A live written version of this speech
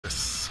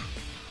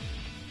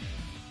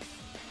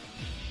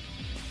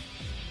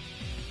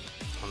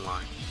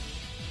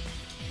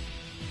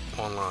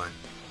online.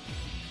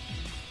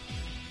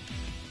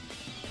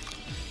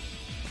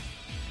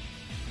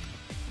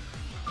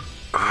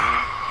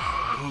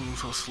 I'm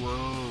so slow.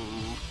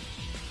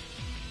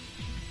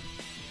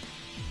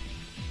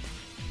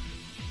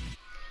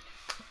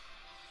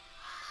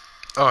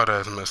 Oh,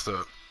 that's messed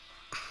up.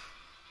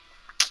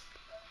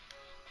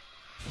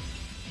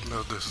 That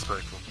was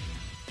disrespectful.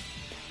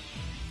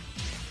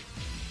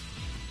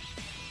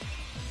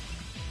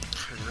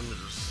 Okay, let me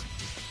just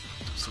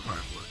do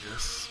survival, I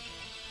guess.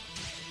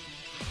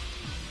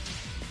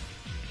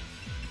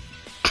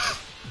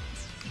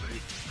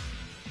 Wait.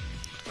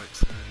 Fight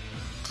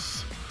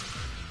settings.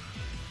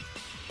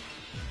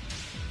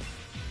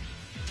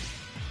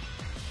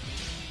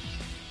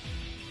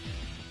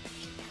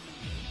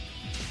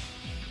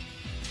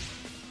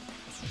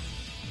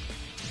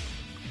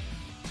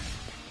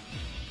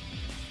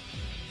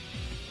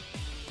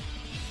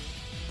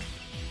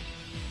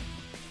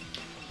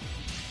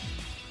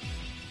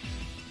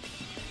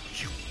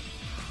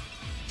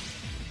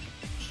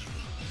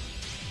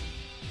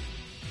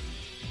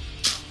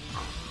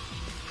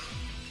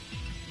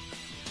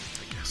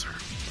 I guess her.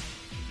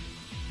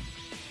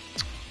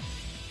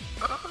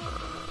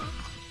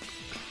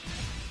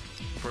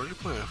 Bro, you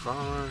playing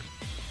fine?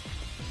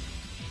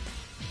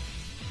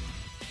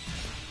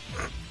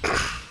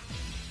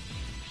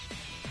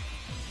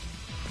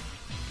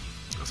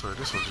 That's right,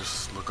 this one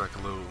just look like a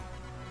little...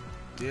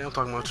 Yeah, I'm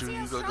talking about you.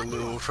 You look like a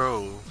little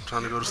troll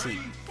trying to go to sleep.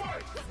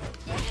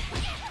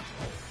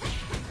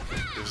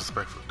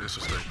 Disrespectful,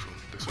 disrespectful,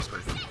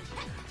 disrespectful.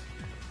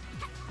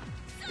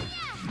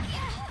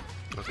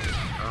 Okay.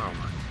 Oh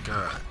my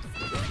god.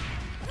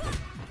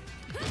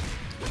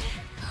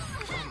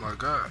 Oh my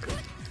god.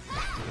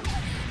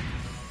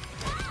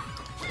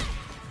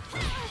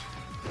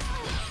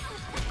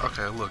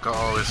 Okay, look, I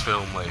always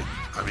film late.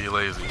 I be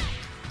lazy.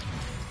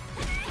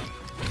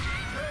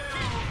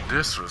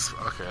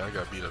 Okay, I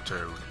got beat up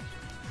terribly.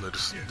 Look,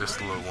 this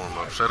is a little warm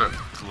up. Shut up.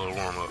 It's a little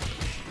warm up.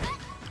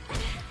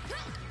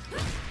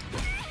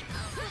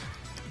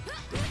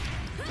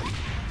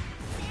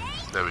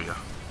 There we go.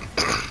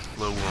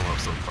 Little warm up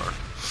so far.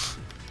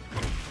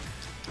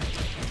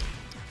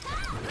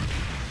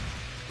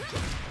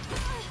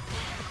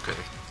 Okay.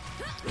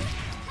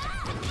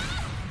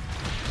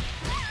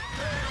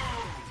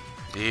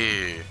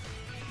 Yeah.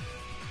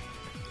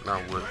 Now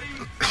what?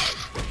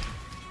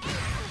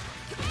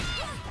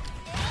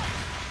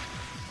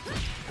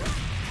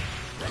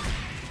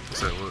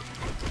 Said what?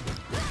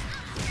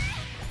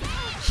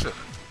 Shit.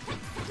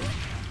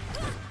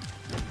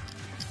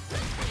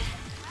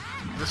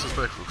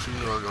 Disrespectful. She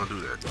knew I was gonna do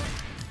that.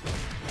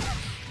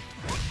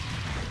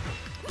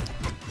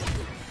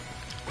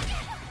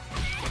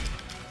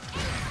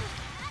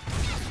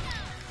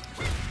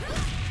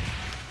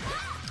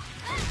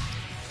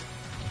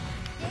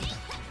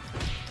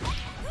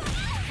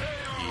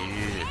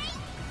 Yeah.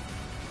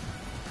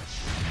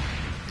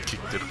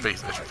 Kick to the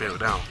face as you fell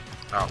down.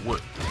 Out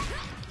what?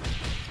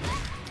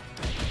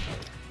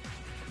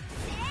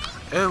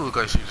 It looked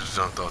like she just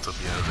jumped off to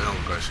be honest. It don't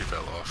look like she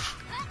fell off.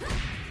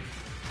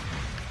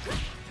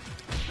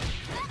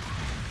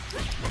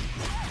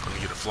 Let me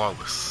get it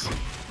flawless.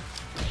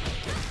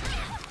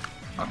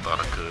 I thought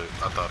I could.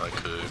 I thought I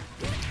could.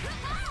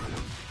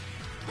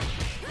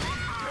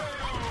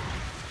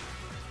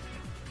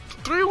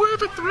 Three win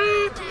for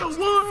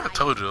 3-1. I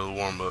told you it was a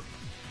warm up.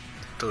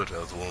 Told you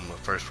that was a warm up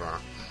first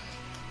round.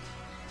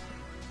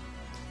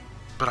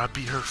 But I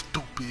beat her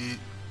stupid.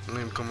 And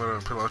then come over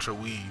and pull out your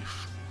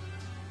weave.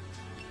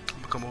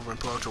 Come over and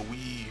pull out your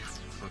weave.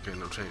 Okay,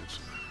 no change.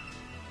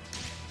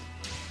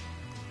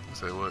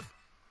 Say what?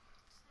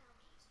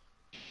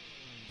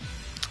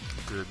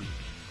 Good.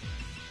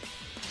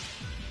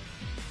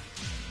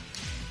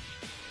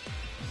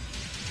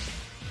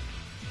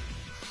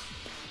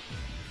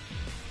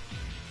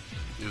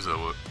 You said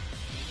what?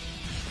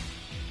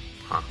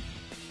 Huh?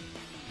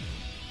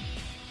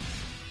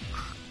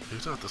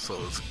 He's not the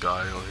slowest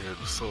guy on here.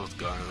 The slowest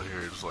guy on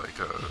here is like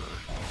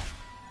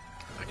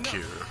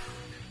Akira.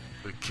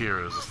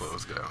 Akira is the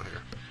slowest guy on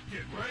here.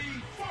 Get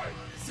ready, fight!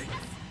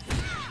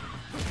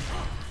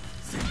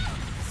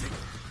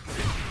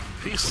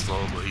 He's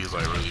slow, but he's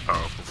like really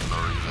powerful for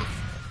no reason.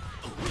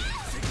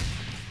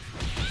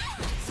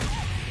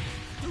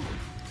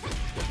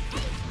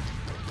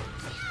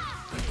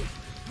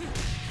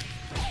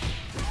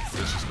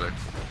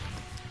 Disrespectful.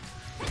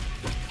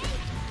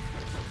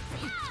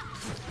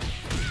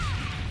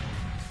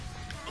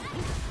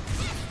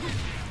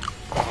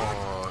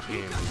 Oh, he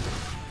ain't moving.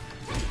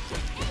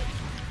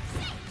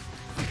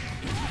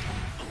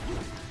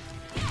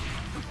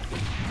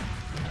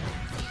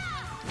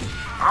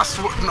 I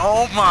swear,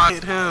 no, my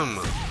hit him.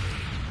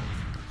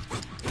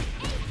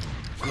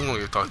 I'm gonna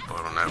get talked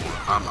about on that one.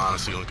 I'm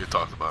honestly gonna get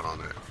talked about on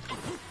that.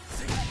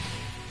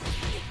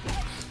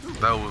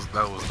 That was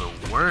the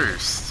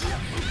worst.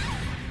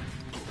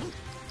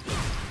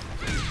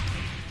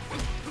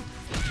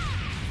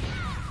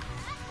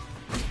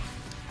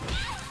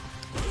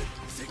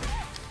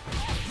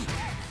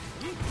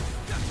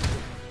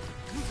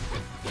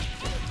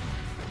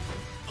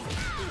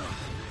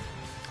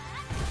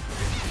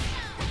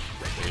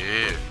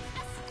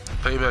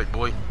 back,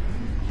 boy.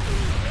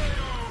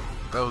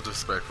 That was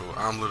disrespectful.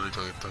 I'm literally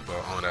going to think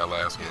about on that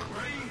last one.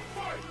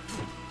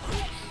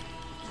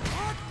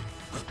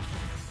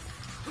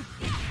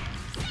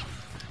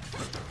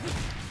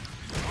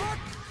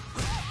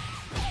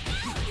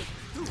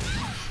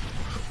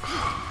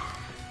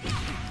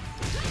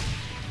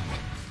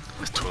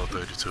 It's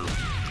 12:32.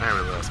 I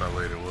didn't realize how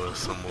late it was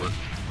somewhat.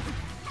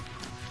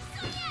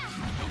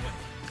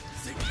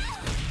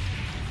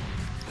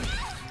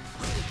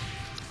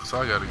 So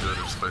I gotta go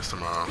to this place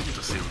tomorrow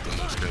to see what the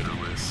new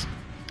schedule is.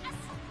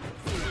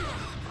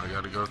 I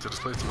gotta go to this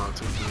place tomorrow to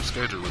see what the new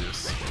schedule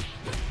is.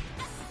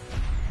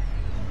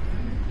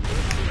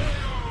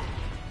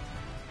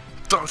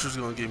 Thought she was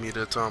gonna give me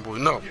that tomboy.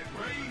 No!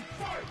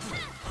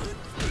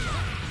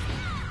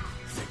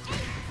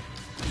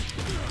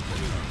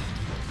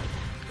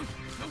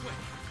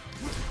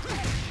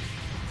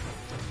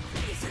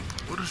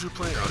 What is you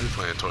playing? Oh, he's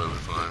playing Toilet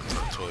Fun,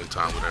 Toilet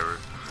Time, whatever.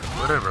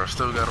 Whatever, I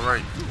still got it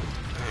right.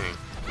 Dang.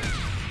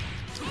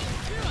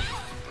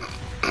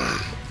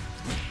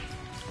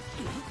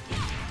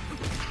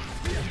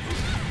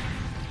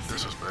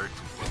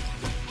 Disrespectful.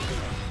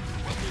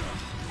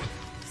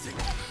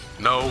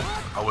 No,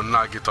 I will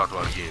not get talked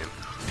about again.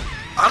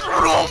 I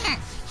don't know.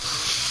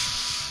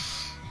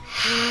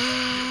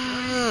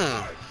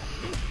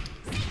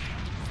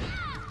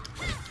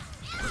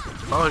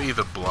 I would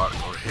either block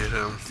or hit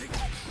him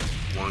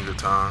one good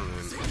time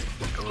and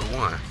it would have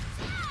won.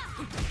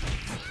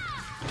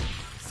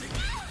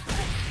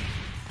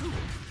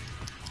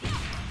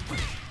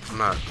 I'm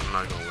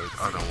not gonna wait.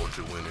 I don't want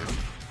you winning.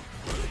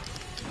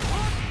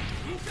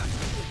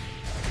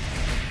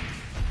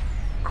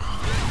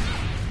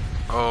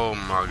 Oh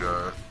my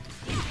god.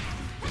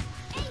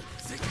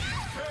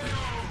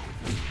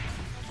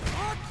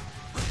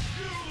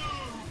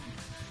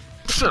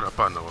 Shut up,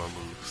 I know I'll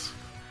lose.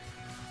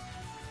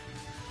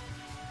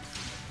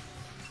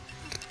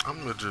 I'm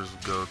gonna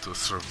just go to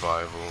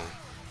survival.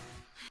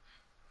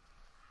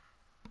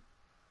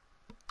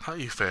 How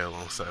you fail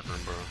on 7,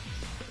 bro?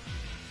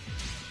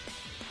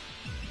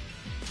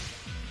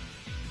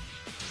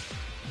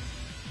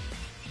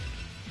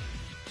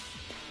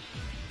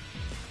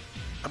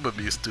 I'm gonna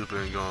be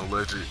stupid and go on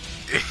legend.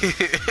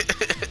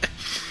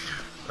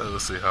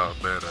 Let's see how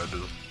bad I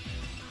do.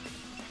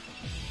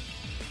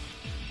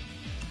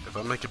 If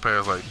I make it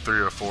past like 3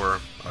 or 4,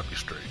 I'll be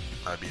straight.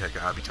 I'll be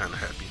kind of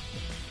happy.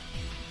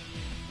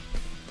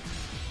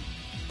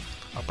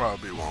 I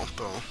probably won't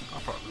though. I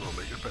probably won't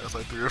make it past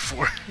like 3 or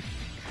 4.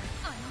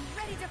 I'm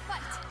ready to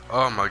fight.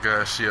 Oh my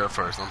gosh, she up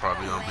first. I'm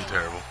probably gonna be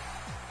terrible.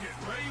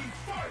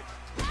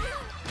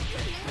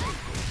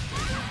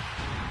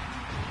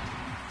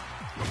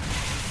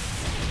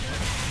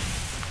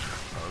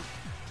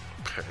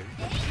 Okay.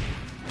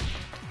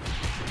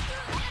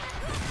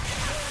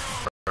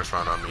 First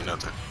round on me,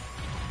 nothing.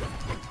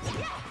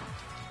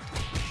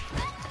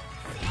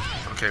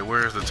 Okay,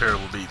 where's the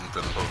terrible beating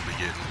that I'm supposed to be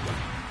getting?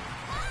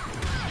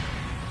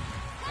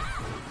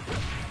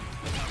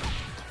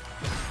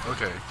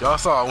 Okay, y'all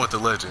saw I went to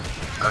legend.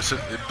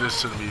 This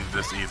shouldn't be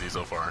this easy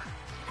so far.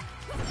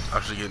 I'm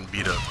actually getting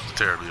beat up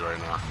terribly right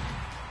now.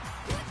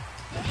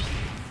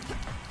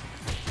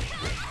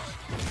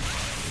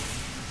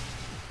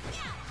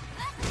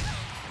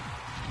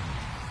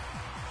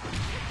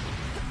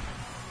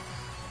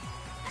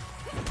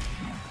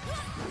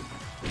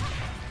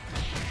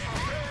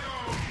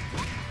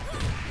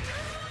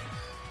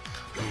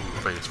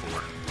 Phase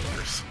 4.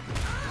 Yes.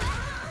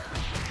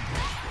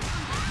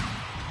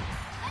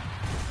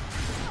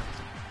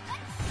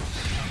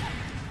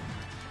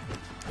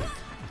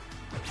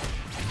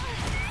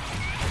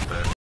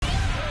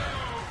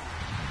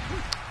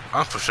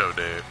 I'm for sure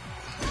dead.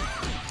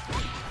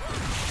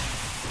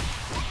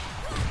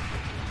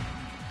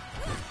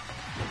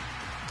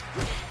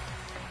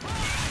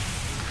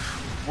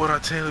 What I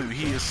tell you,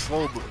 he is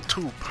slow but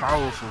too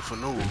powerful for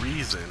no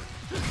reason.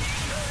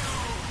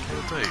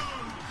 Can't take.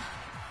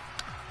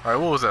 Alright,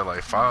 what was that,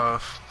 like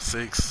 5,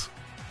 6?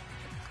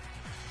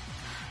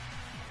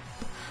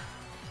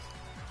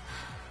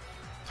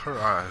 Her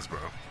eyes, bro.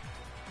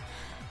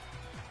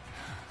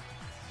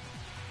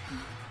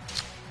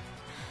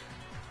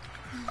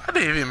 I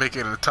didn't even make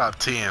it in the top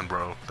 10,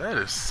 bro. That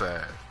is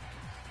sad.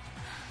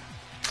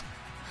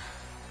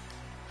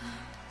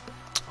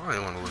 I don't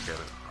even want to look at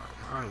it.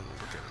 I don't even want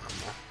to look at it no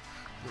more.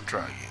 I'm gonna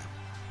try again.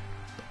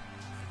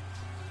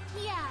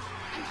 Yeah,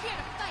 I'm here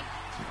to fight.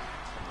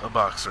 A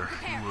boxer.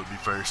 He would be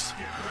first.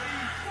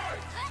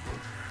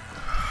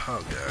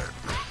 Oh god.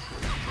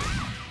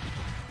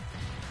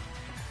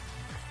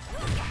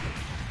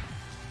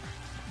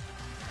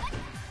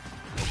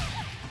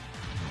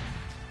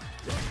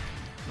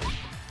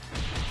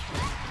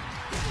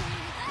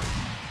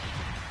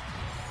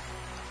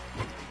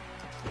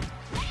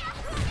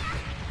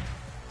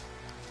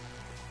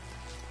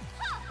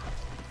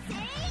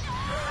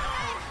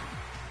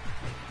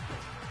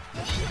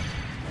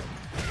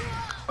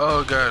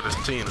 Oh god, it's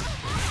Tina.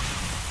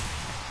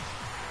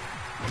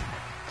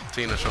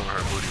 Tina showing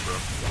her booty, bro.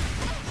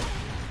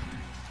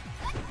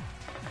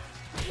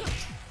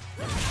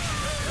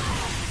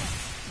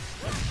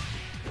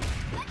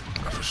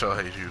 for sure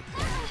hate you.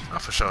 I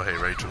for sure hate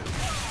Rachel.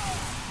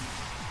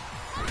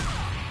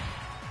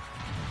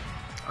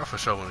 I for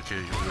sure want to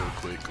kill you real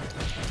quick.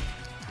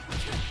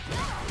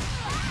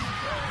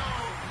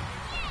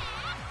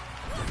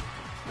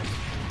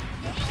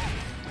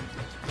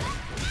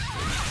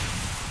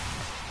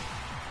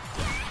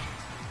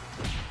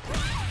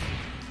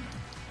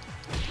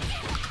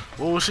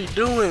 What was she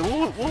doing?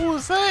 What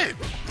was that?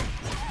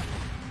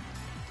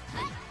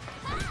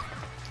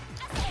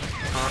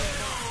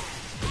 Huh?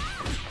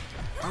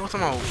 I was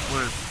talking about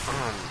what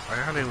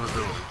Ayane was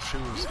doing. She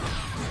was,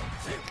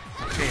 I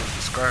can't even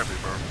describe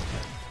it, bro.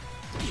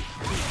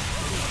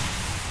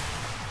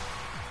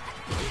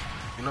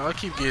 You know, I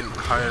keep getting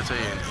Hayate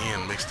and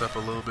Ian mixed up a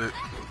little bit.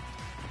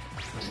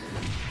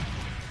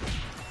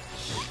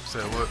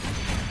 Said what?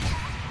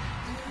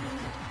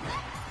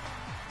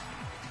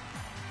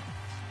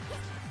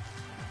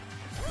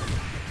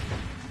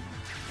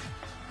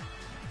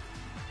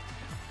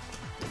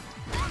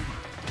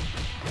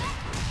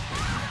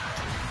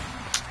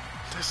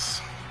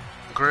 This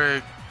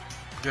Greg,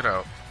 get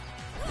out.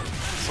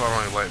 So I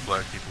don't even like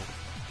black people.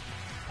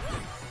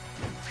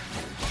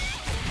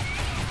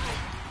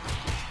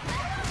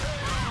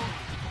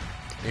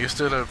 You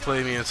still never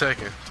played me in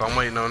Tekken, so I'm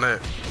waiting on that.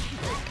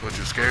 What,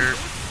 you scared?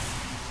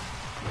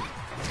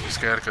 You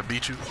scared I could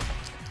beat you?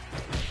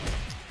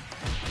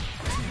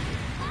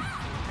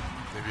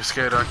 If you're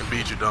scared I can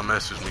beat you, don't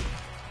mess with me.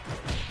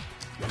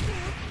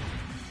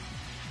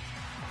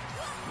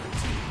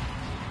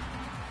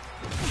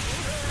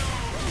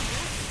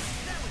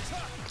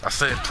 I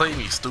said play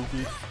me,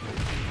 stupid.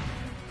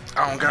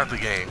 I don't got the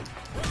game.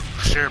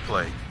 Share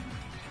play.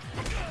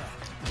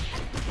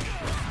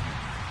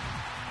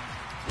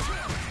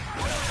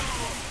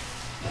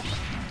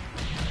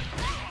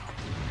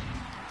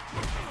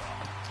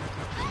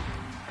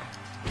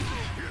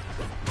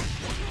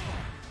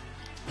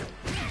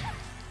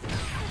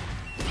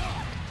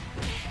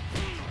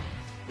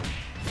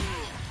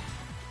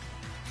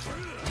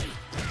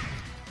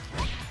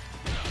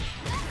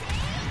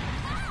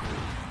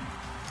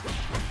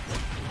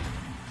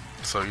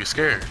 So you're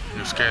scared.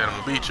 You're scared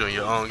I'm gonna beat you in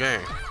your own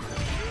game.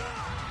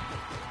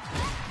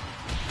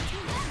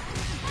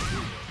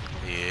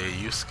 Yeah,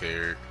 you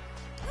scared.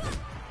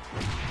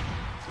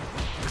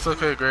 It's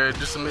okay, Greg.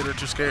 Just admit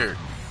that you're scared.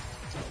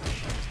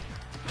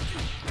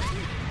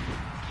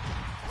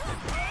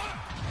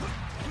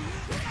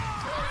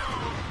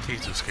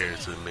 He's too scared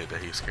to admit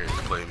that he's scared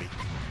to play me.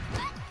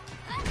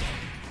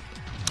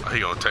 Oh,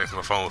 he gonna text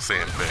my phone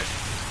saying that.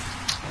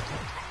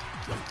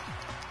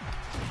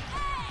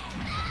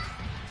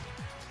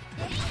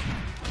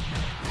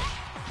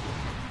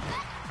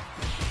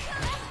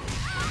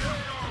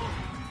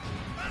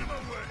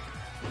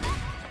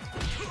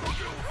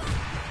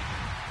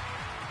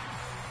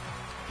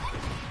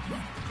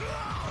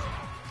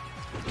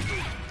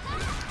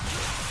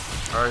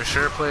 Alright,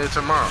 sure, play it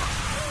tomorrow.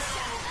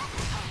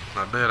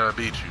 I bet I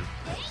beat you.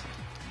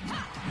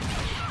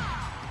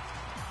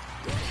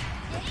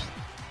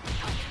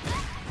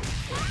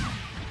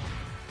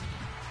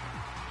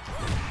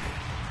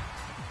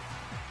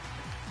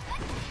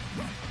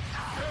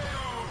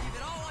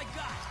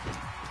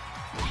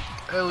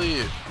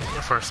 Elliot. When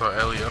I first saw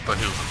Elliot, I thought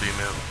he was a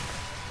female.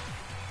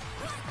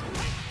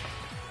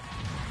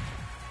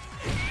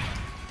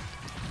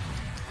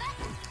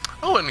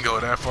 I wouldn't go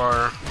that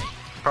far.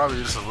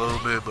 Probably just a little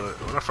bit, but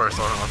when I first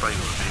saw him, I thought he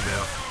was a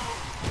female.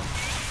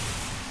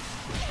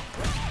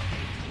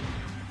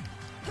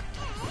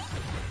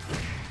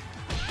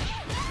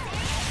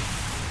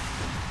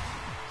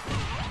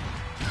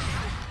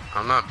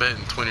 I'm not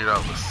betting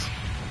 $20.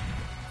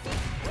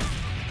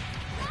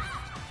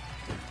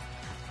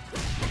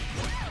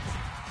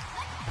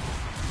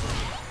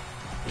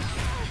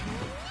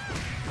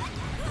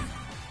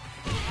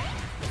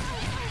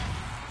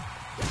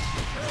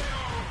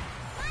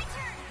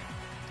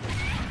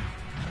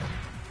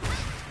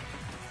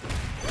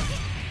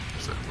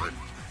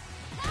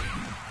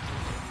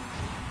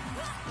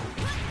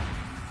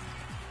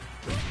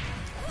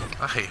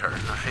 I hate her.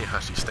 I hate how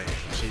she stands.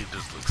 She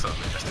just looks so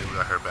nasty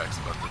without her back's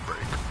about to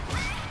break.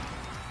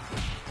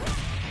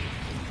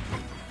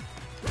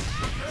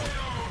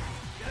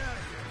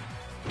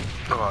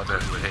 Oh, I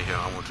definitely hate him.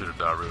 I want you to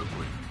die real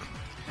quick.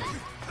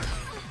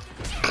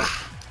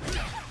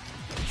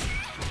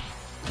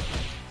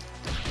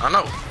 I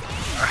know.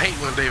 I hate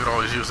when David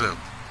always uses him.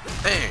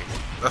 Dang.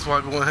 That's why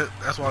I be wanting him.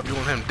 That's why I be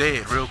wanting him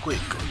dead real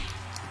quick.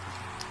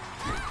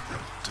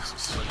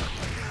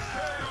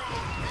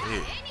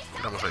 Yeah.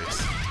 Get out my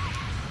face.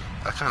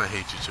 I kind of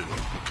hate you too,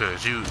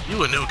 because you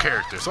a new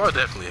character, so I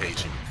definitely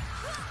hate you.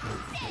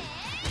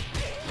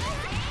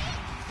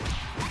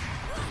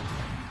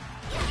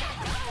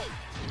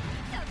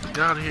 Get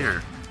out of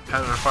here,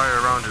 having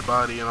fire around your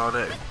body and all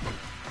that.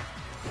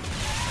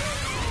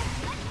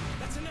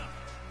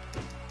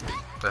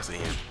 That's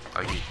Ian.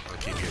 I keep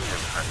getting him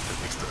and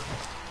Hayate mixed up.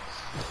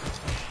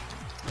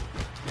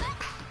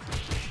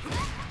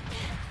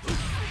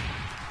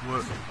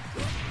 What?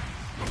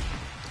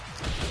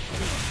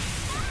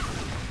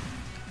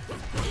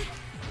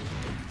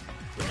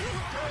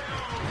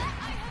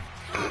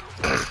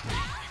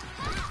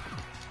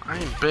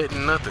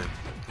 betting nothing.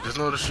 Just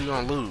know that you're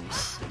gonna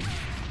lose.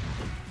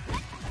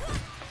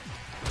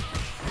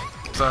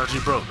 Besides,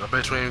 you broke. I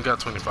bet you ain't even got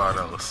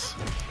 $25.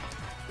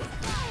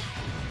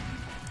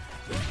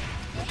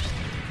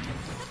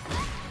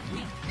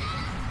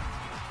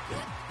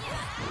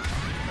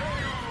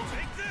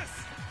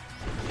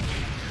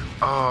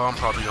 Oh, I'm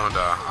probably gonna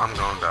die. I'm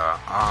gonna die.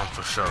 I'm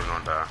for sure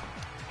gonna die.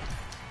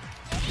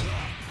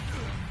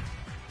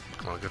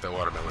 Come on, get that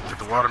watermelon. Get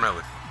the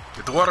watermelon.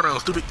 Get the watermelon,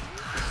 stupid.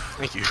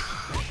 Thank you.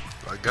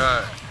 My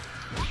God.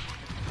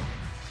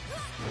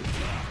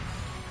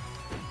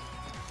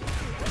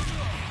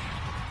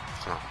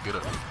 Come on, get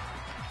up.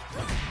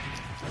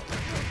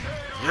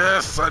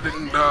 Yes, I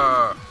didn't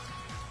die.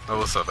 Oh,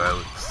 what's up,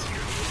 Alex?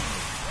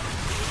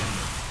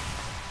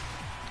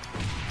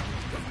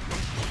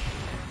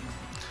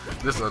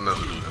 This is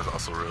another dude that's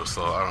also real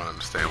slow. I don't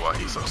understand why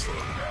he's so slow.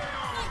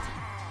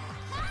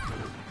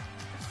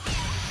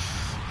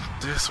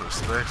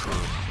 Disrespectful.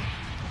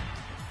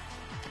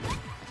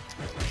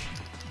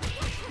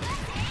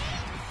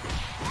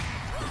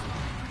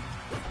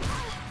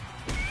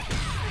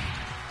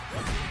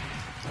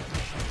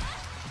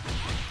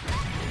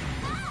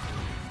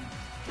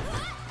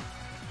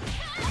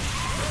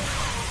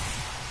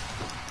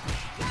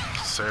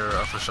 Sarah,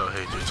 I for sure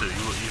hate you too.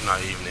 You're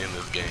not even in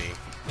this game.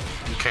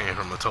 You came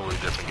from a totally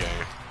different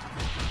game.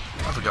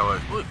 I forgot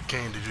what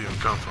game did you even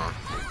come from?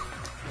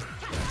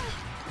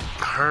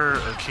 Her,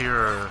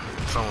 Akira,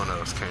 and someone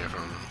else came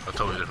from a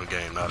totally different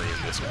game, not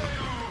even this one.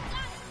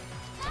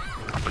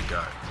 I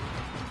forgot.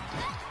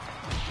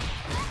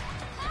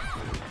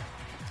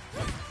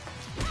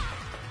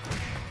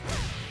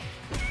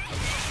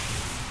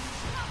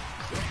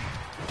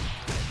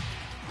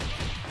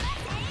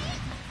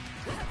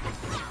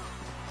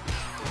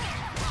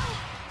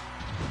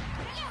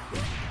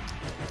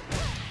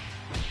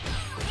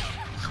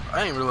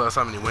 I didn't realize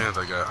how many wins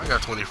I got. I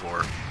got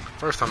 24.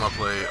 First time I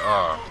played,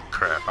 oh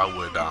crap, I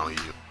would die on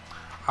you.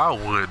 I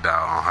would die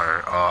on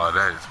her. Oh,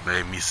 that just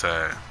made me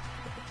sad.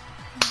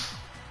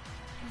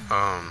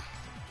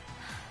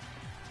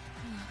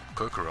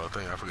 Kokoro, I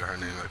think I forgot her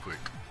name that quick.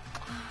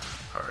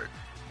 Alright.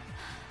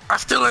 I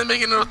still ain't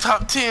making no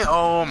top 10.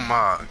 Oh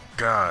my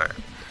God.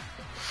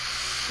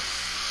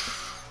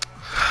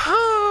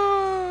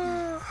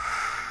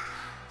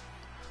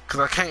 Cause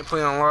I can't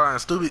play online,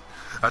 stupid.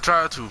 I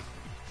tried to.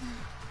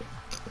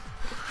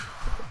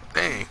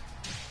 Dang.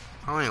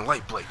 I don't even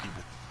like black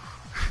people.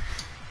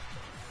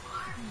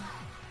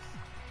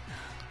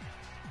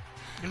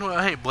 You know what?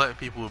 I hate black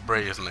people with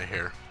braids in their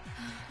hair.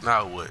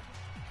 Now what?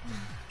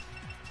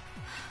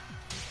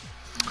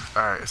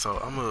 Alright, so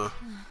I'm doing a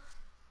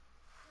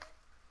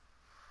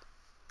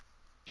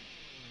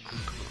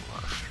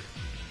live stream.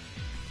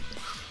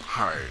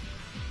 Alright.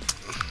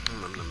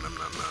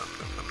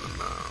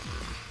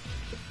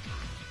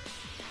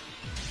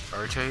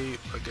 Arcade,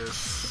 I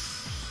guess.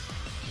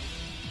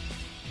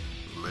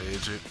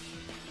 Legend.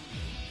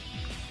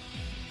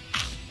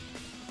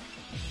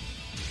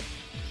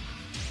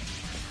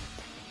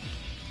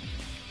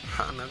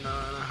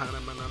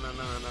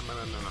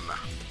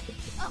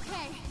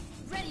 Okay,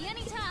 ready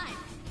anytime.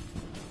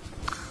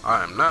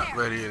 I am not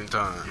ready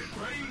anytime.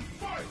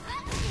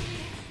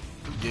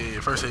 Yeah,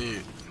 first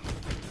hit.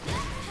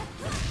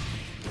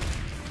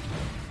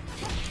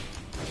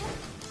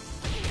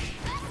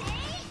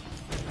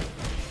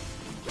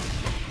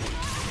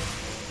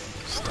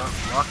 Stop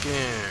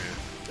blocking.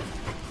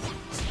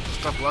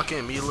 Stop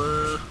blocking,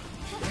 Mila.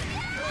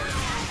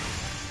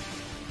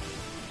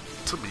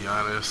 To be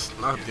honest,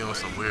 not doing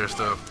some weird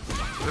stuff.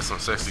 There's some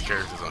sexy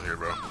characters on here,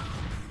 bro.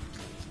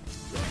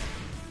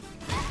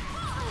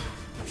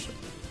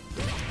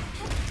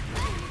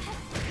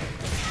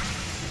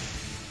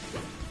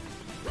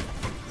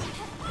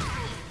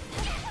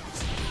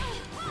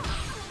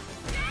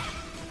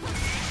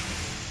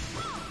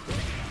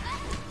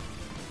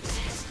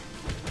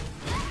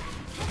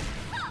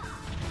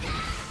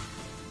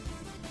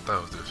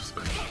 That was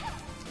disrespectful.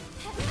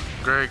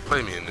 Greg,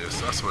 play me in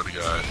this. I swear to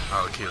God,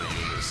 I'll kill you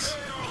in this.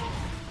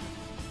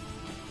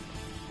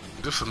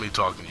 Just for me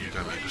talking to you, you're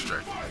gonna be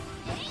distracted.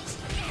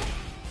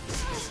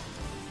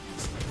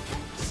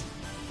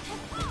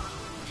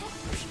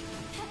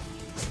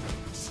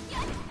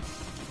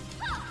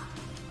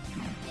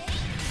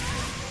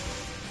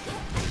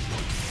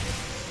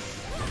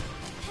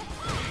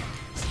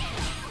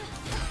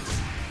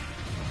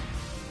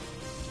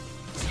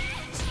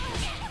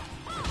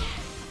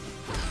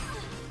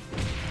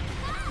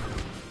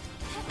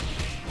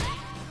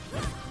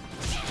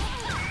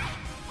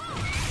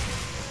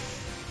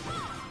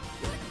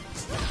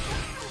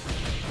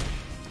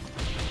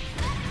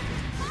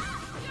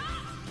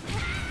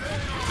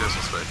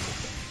 Disrespectful.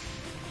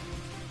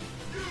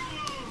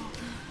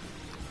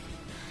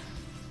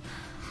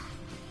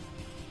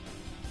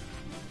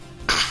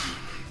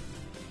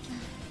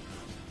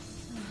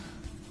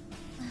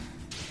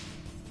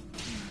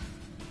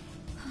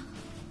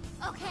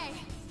 Okay,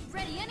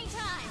 ready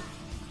anytime.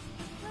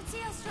 Let's see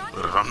how strong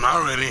But if I'm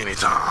not ready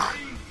anytime.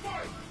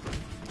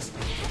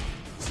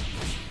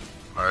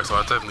 Alright, so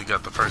I definitely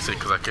got the first hit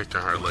because I kicked her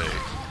in her leg.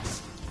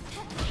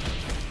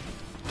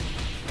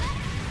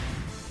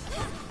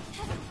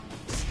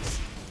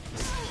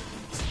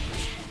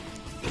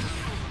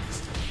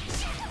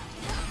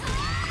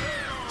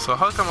 So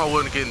how come I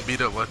wasn't getting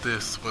beat up like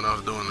this when I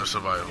was doing the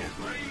survival?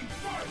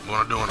 When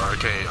I'm doing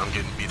arcade, I'm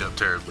getting beat up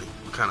terribly.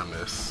 What kind of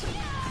mess?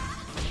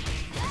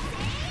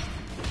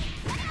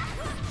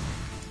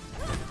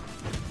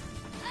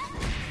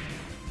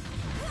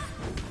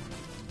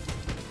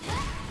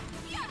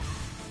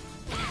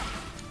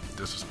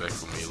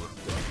 Disrespectful, Mila.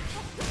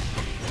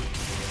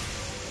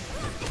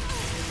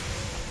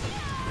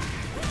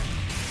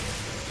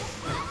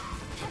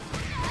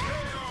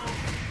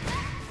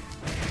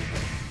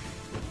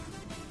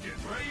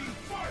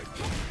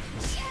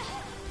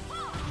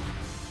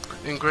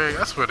 And Greg,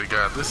 I swear to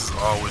God, this is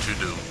all what you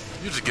do.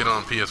 You just get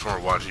on PS4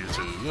 and watch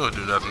YouTube. You don't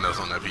do nothing else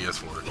on that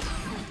PS4.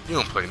 You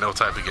don't play no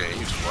type of game.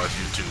 You just watch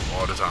YouTube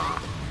all the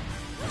time.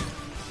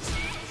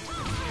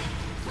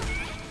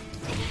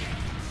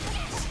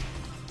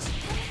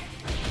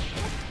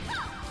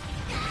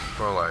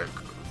 Bro,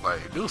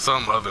 like, do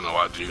something other than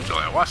watch YouTube.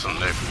 Like, watch some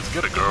Netflix.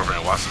 Get a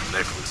girlfriend, watch some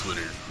Netflix with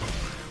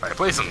her. Like,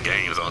 play some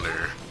games on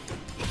there.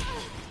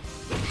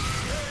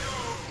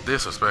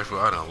 Disrespectful,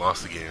 I done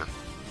lost again.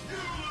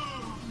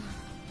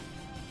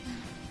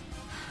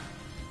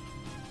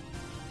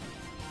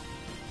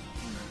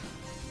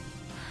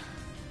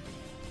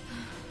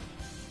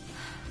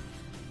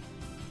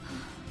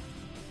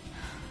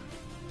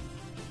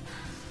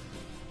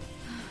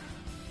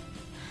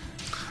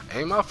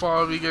 Ain't my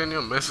fault we getting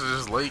your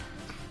messages late.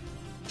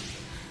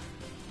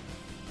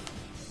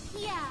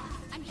 Yeah,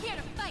 I'm here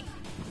to fight.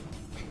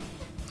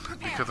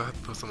 Because I had to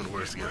put some of the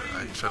words together.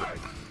 Hey, shut up.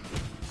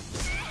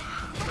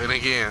 And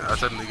again, I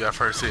technically got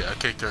first hit. I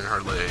kicked her in her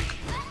leg.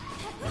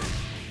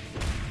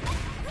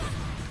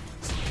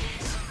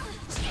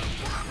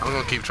 I'm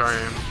gonna keep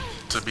trying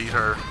to beat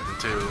her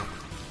until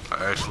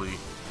I actually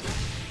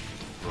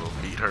will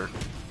beat her.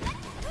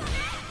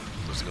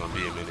 So it's gonna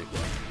be a minute.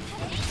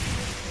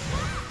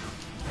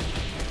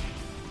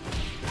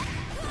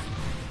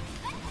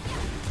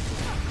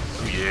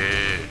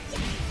 Yeah.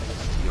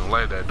 You don't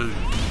like that, do you? You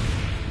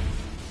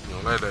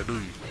don't like that, do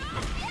you?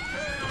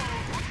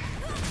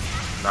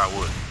 Not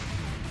what?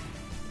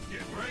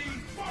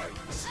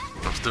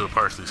 I'm still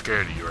partially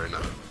scared of you right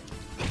now.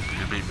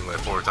 You beat me like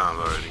 4 times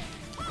already.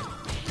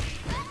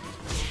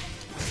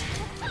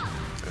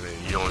 And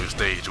then you only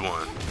stage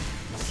 1.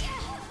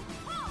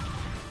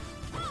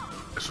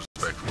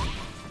 Disrespectful.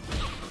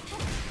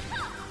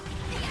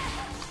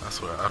 I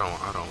swear, I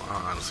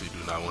honestly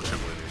do not want you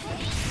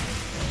winning.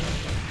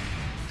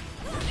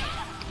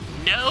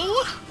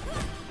 No!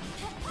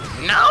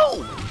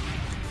 No!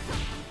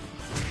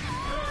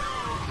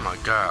 Oh my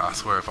God, I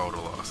swear if I would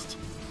have lost,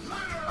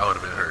 I would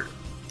have been hurt.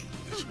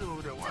 You should be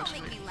over there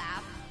watching Don't make me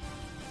laugh.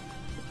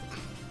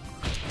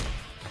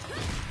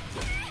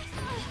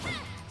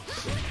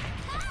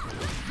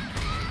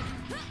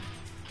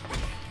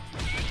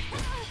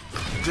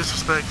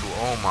 Disrespectful,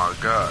 oh my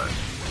God.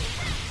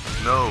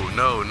 No,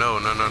 no, no,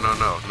 no, no, no,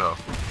 no, no.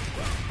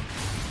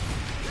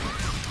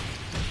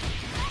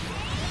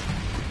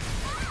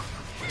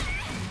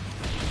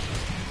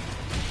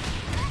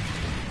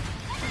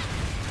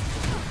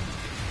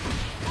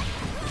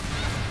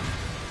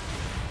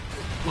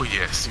 Oh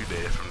yes, you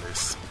dead from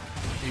this.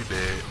 You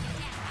dead.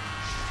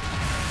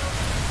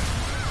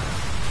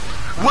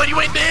 What, you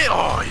ain't dead?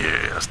 Oh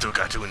yeah, I still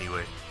got you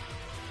anyway.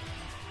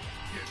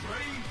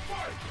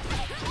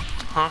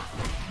 Huh?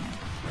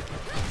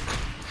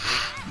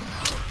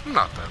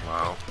 Not that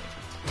loud.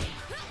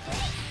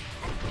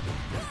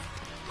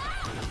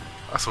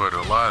 I swear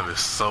the live is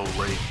so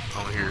late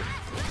on here.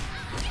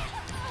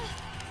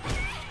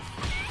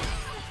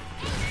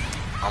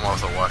 I'm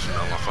also watching it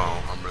on my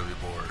phone. I'm really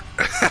bored.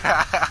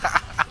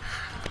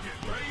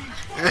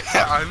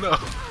 Yeah, I know.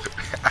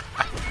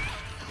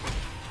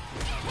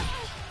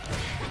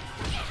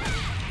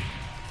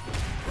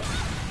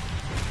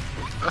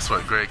 That's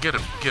right, Greg. Get a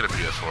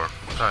PS4.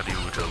 I'm tired of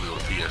you with your little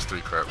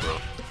PS3 crap, bro.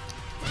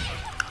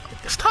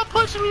 Stop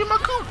punching me in my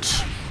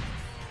cooch.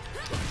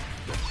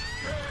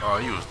 Oh,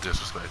 you was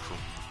disrespectful.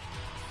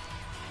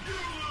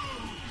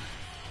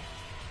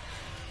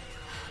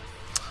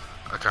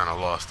 I kind of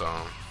lost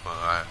on.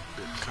 I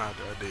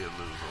did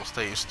lose on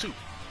stage 2.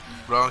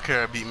 But I don't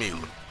care. I beat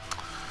Mila.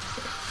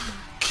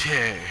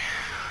 Okay.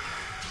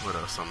 What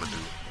else I'm gonna do?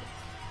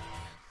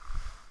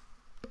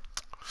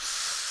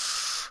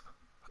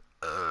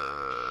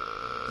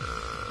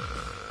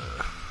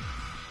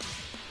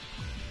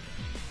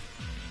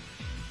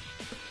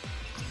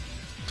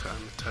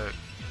 Time attack,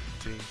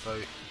 team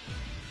fight.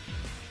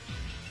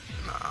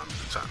 Nah, I'm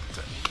the time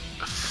attack.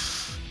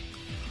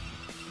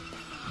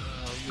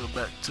 You're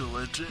back to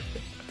legit.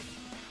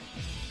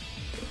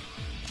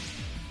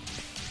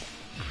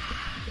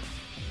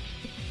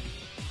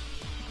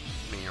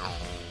 Meow.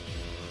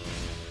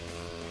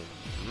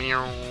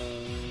 Meow.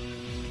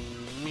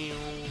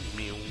 Meow.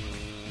 Meow.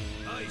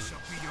 I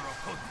shall be your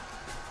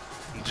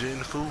opponent. Jin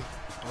Fu,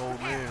 old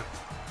man.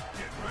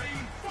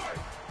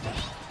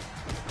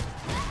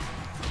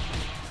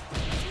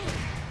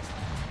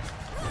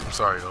 I'm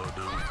sorry, old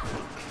dude. I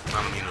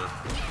don't mean to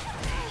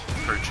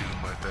hurt you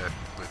like that,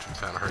 but you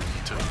kind of hurt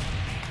me too,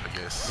 I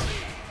guess.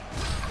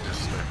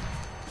 Disrespect.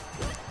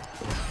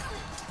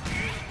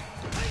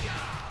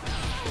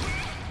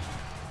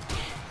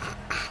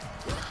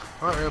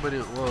 Why everybody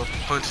love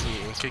punching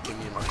me and kicking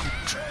me in my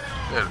cooch?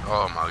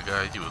 Oh my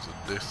god, you was a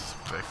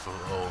disrespectful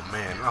old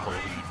man. I hope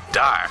you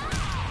die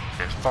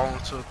and fall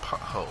into a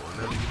pothole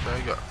and never get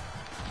back up.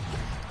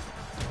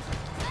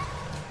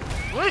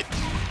 What?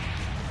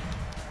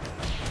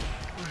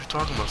 What are you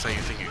talking about saying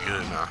you think you're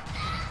good now?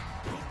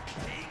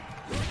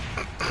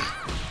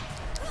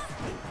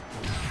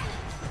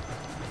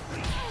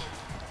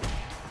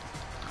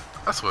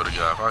 I swear to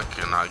God, if I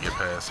cannot get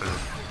past him,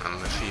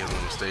 unless he is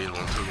on the stage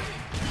one too.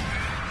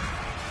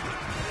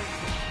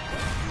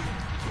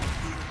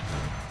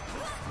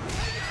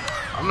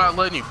 I'm not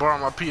letting you borrow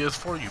my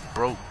PS4, you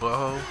broke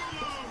butthole.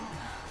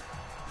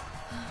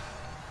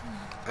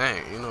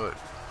 Dang, you know what?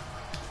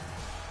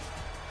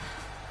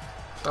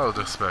 That was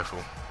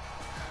disrespectful.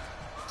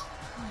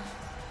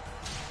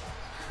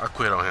 I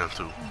quit on him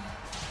too.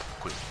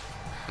 Quit.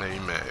 Made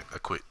me mad. I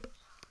quit.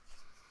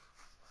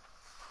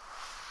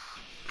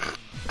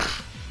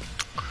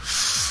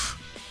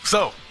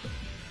 So,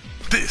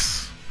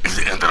 this is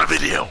the end of the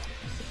video.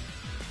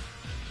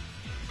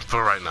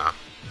 For right now.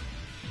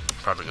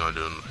 Probably gonna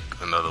do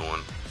another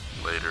one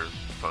later,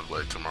 probably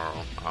like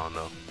tomorrow. I don't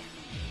know.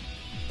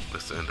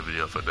 That's the end of the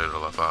video for Dead or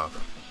Alive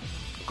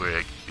 5.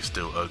 Greg, you're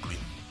still ugly.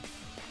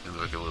 You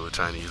look like a little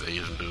Chinese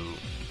Asian dude,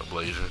 a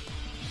Blasian.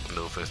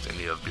 No offense to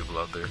any other people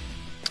out there.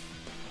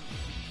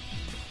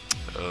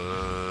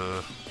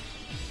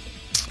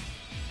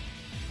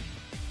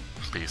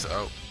 Peace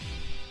out.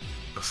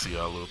 I'll see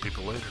y'all little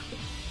people later.